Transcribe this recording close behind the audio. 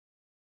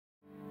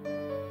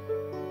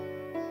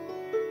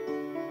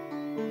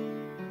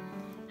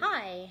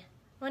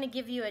want to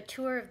give you a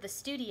tour of the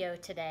studio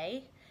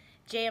today.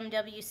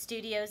 JMW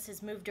Studios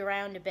has moved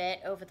around a bit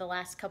over the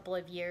last couple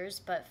of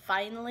years, but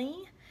finally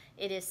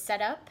it is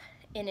set up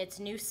in its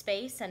new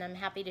space and I'm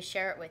happy to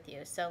share it with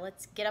you. So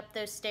let's get up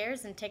those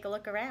stairs and take a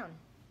look around.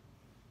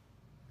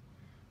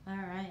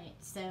 Alright,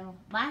 so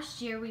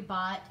last year we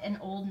bought an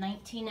old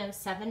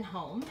 1907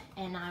 home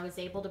and I was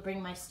able to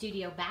bring my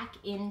studio back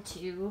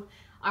into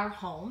our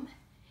home.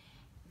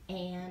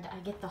 And I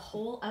get the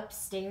whole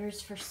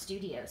upstairs for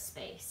studio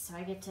space. So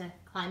I get to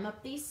climb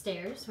up these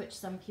stairs, which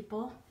some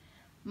people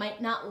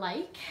might not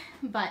like,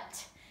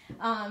 but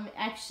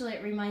actually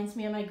it reminds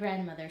me of my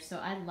grandmother, so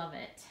I love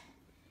it.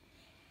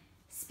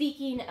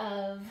 Speaking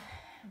of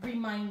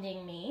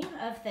reminding me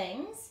of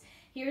things,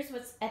 here's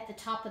what's at the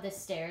top of the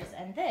stairs,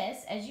 and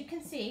this, as you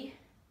can see,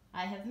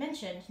 I have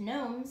mentioned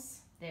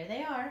gnomes. There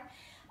they are.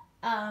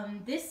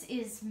 This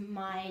is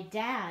my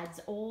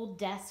dad's old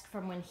desk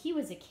from when he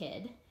was a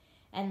kid.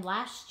 And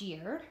last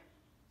year,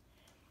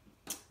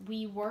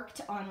 we worked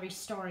on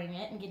restoring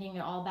it and getting it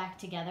all back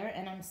together,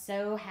 and I'm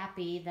so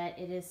happy that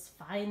it is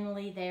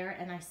finally there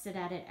and I sit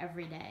at it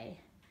every day.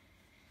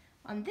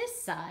 On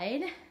this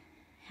side,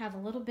 have a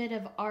little bit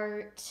of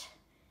art,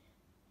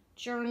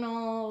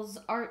 journals,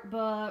 art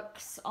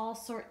books, all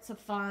sorts of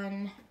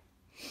fun.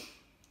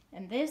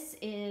 And this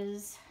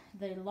is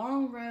the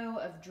long row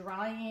of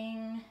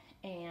drawing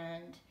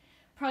and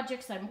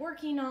projects I'm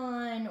working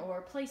on,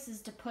 or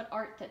places to put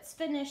art that's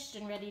finished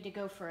and ready to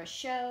go for a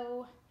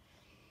show.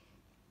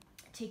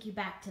 Take you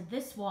back to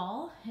this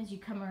wall as you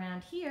come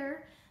around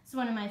here. It's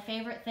one of my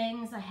favorite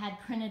things I had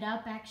printed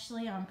up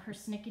actually on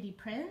persnickety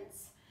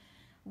prints,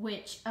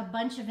 which a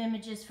bunch of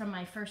images from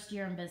my first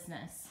year in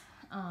business.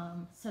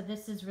 So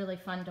this is really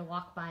fun to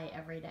walk by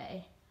every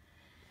day.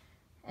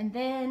 And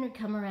then we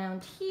come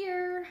around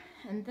here,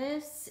 and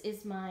this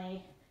is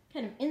my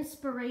kind of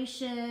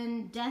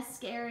inspiration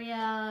desk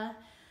area.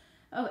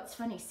 Oh, it's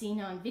funny seeing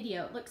it on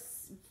video. It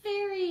looks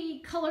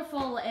very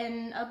colorful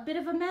and a bit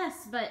of a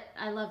mess, but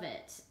I love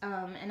it.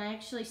 And I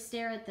actually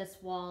stare at this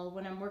wall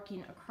when I'm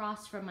working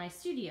across from my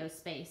studio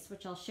space,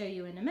 which I'll show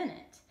you in a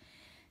minute.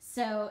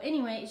 So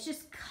anyway, it's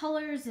just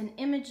colors and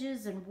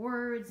images and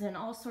words and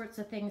all sorts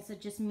of things that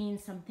just mean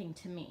something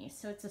to me.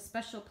 So it's a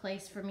special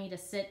place for me to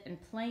sit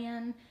and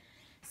plan.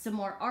 Some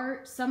more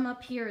art. Some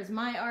up here is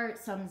my art,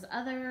 some's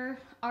other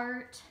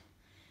art.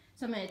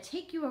 So I'm going to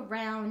take you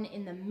around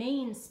in the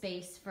main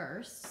space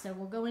first. So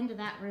we'll go into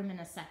that room in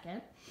a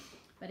second.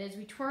 But as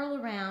we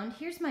twirl around,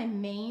 here's my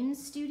main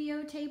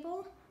studio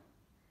table.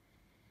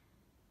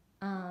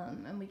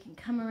 And we can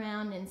come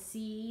around and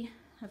see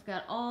I've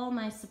got all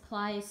my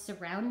supplies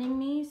surrounding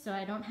me, so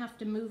I don't have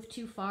to move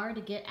too far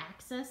to get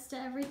access to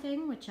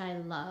everything, which I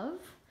love.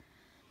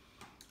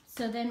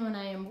 So then when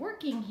I am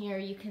working here,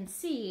 you can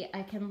see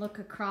I can look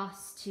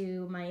across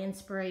to my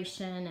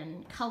inspiration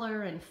and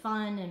color and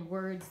fun and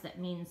words that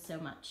mean so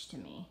much to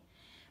me.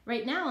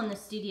 Right now on the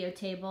studio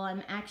table,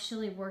 I'm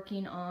actually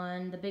working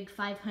on the Big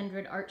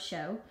 500 art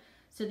show.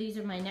 So these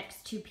are my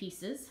next two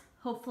pieces.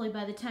 Hopefully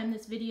by the time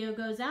this video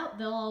goes out,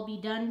 they'll all be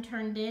done,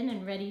 turned in,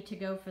 and ready to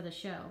go for the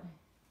show.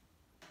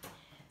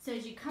 So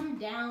as you come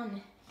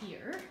down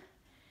here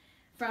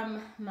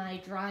from my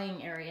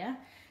drawing area,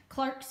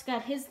 Clark's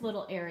got his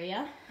little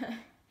area.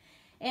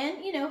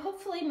 And, you know,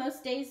 hopefully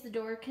most days the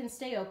door can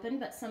stay open,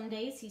 but some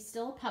days he's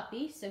still a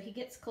puppy, so he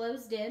gets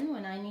closed in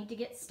when I need to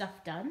get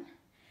stuff done.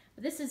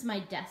 But this is my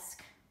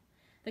desk,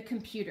 the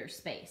computer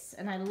space,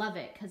 and I love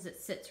it because it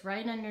sits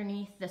right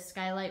underneath the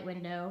skylight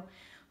window,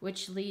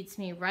 which leads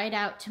me right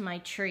out to my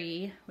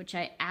tree, which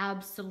I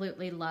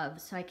absolutely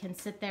love. So I can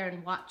sit there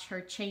and watch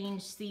her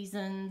change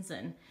seasons,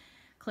 and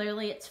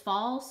clearly it's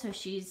fall, so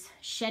she's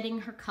shedding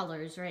her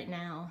colors right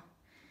now.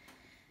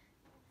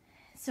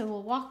 So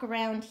we'll walk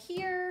around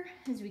here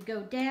as we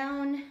go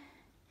down.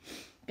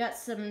 Got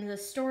some of the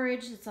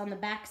storage that's on the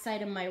back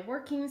side of my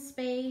working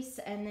space,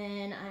 and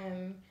then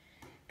I'm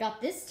got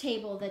this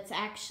table that's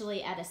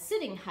actually at a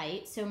sitting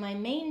height. So my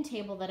main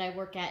table that I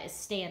work at is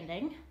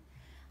standing,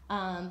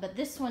 but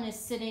this one is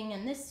sitting,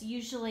 and this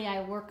usually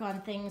I work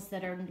on things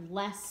that are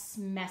less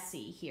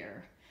messy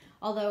here.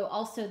 Although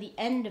also the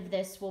end of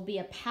this will be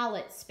a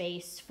palette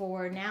space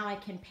for now I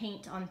can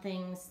paint on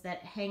things that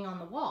hang on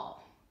the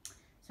wall.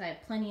 So I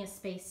have plenty of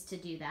space to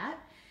do that.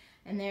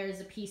 And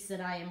there's a piece that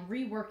I am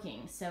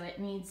reworking, so it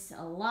needs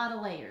a lot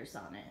of layers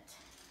on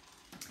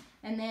it.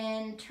 And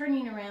then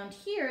turning around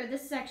here,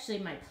 this is actually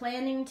my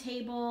planning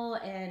table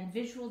and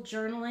visual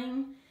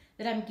journaling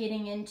that I'm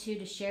getting into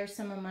to share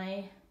some of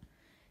my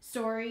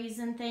stories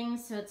and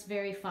things, so it's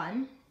very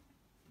fun.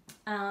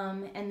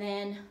 And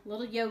then a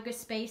little yoga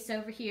space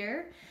over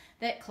here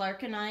that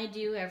Clark and I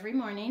do every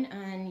morning,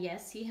 and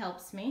yes, he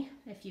helps me,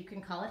 if you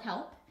can call it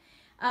help.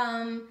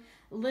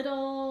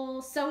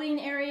 Little sewing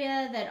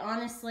area that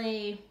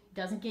honestly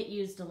doesn't get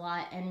used a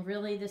lot, and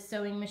really the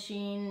sewing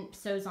machine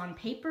sews on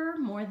paper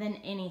more than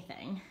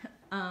anything.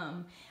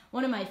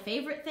 One of my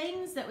favorite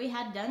things that we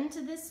had done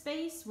to this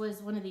space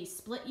was one of these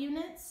split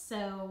units.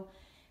 So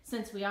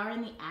Since we are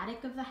in the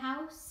attic of the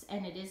house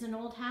and it is an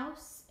old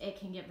house, it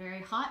can get very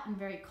hot and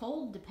very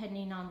cold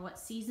depending on what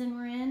season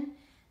we're in.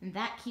 And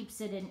that keeps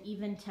it an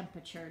even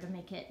temperature to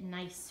make it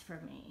nice for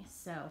me.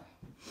 So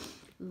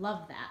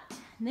love that.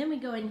 And then we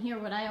go in here,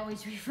 what I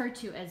always refer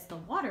to as the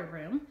water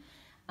room.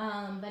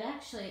 But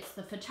actually it's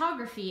the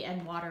photography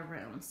and water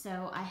room.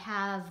 So I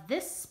have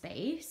this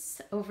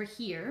space over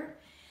here.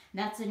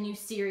 That's a new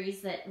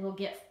series that will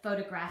get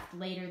photographed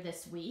later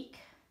this week.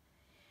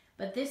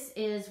 But this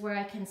is where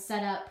I can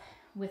set up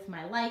with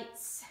my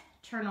lights,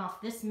 turn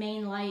off this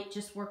main light,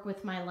 just work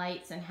with my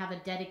lights and have a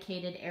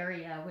dedicated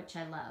area, which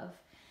I love.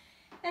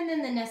 And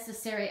then the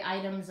necessary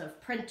items of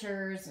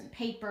printers and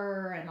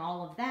paper and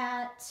all of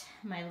that.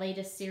 My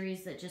latest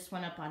series that just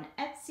went up on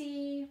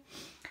Etsy.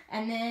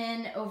 And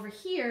then over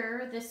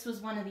here, this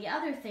was one of the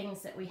other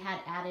things that we had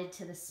added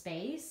to the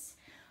space,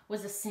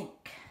 was a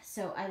sink.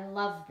 So I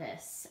love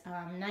this.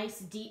 Nice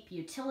deep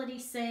utility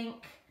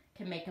sink,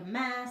 can make a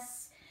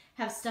mess,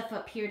 have stuff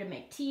up here to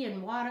make tea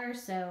and water,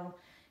 so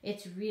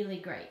it's really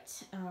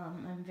great.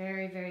 I'm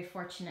very, very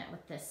fortunate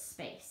with this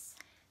space.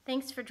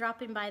 Thanks for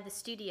dropping by the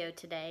studio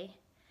today.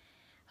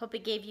 Hope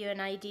it gave you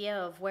an idea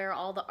of where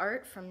all the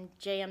art from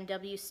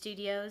JMW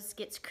Studios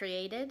gets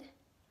created.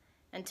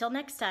 Until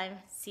next time,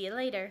 see you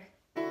later.